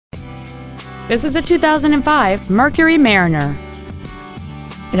This is a 2005 Mercury Mariner.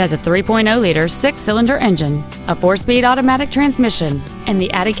 It has a 3.0-liter six-cylinder engine, a 4-speed automatic transmission, and the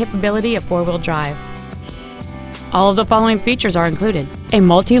added capability of four-wheel drive. All of the following features are included: a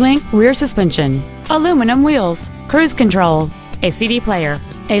multi-link rear suspension, aluminum wheels, cruise control, a CD player,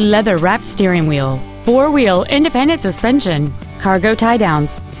 a leather-wrapped steering wheel, four-wheel independent suspension, cargo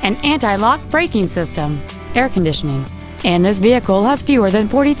tie-downs, an anti-lock braking system, air conditioning, and this vehicle has fewer than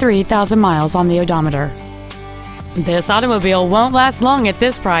 43,000 miles on the odometer. This automobile won't last long at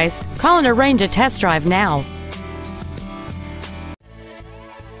this price. Call and arrange a test drive now.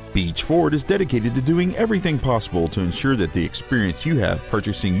 Beach Ford is dedicated to doing everything possible to ensure that the experience you have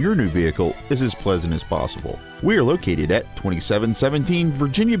purchasing your new vehicle is as pleasant as possible. We are located at 2717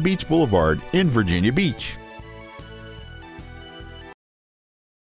 Virginia Beach Boulevard in Virginia Beach.